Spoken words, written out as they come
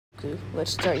Goku,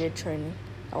 let's start your training.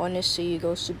 I want to see you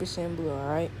go Super Saiyan Blue,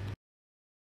 alright?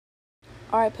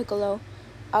 Alright, Piccolo.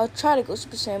 I'll try to go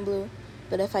Super Saiyan Blue,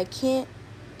 but if I can't,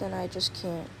 then I just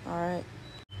can't, alright?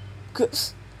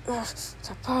 It's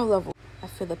a power level. I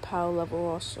feel the power level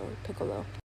also, Piccolo.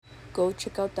 Go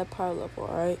check out that power level,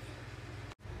 alright?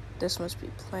 This must be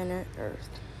planet Earth.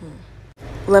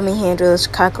 Let me handle this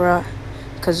Kakarot,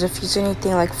 because if he's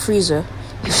anything like Frieza,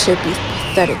 he should be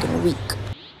pathetic and weak.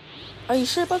 Are you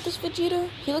sure about this, Vegeta?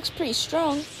 He looks pretty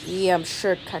strong. Yeah, I'm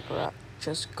sure, Kakarot.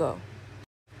 Just go.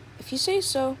 If you say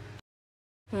so.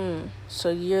 So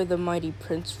you're the mighty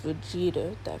Prince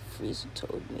Vegeta that Frieza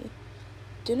told me.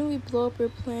 Didn't we blow up your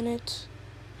planet?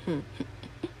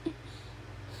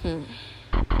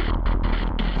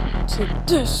 Take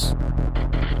this.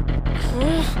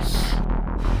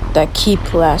 That key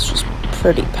blast was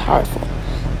pretty powerful,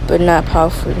 but not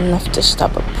powerful enough to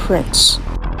stop a prince.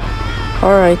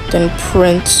 Alright then,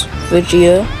 Prince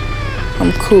Vegeta.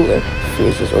 I'm cooler,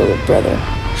 Frieza's older brother.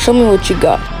 Show me what you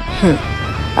got.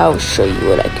 I'll show you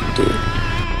what I can do.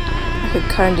 I could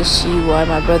kinda see why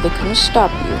my brother couldn't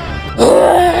stop you.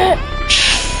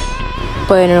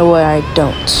 But in a way I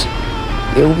don't.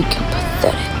 You're weak and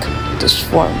pathetic. This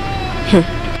form.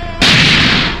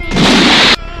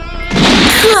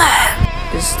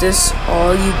 Is this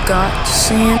all you got,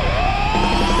 Sam?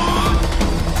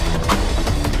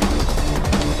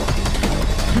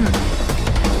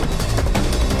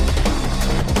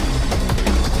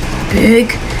 Big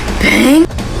Bang?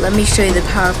 Let me show you the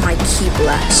power of my Ki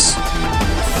Blast.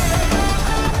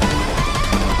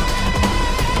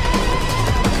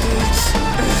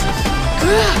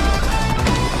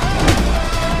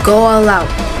 Go all out,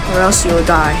 or else you'll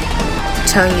die. I'm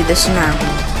telling you this now.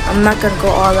 I'm not gonna go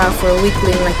all out for a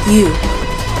weakling like you.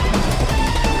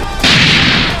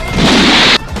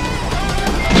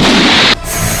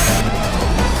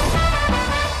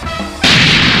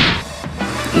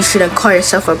 You shouldn't call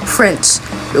yourself a prince.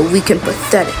 You're weak and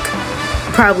pathetic.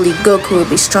 Probably Goku will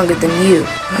be stronger than you.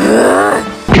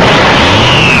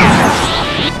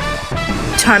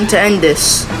 Time to end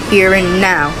this, here and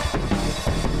now.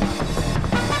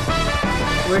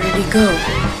 Where did he go?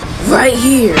 Right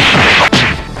here.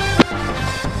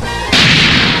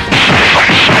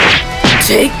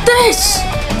 Take this!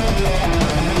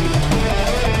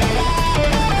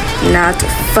 Now to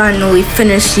finally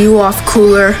finish you off,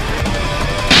 Cooler.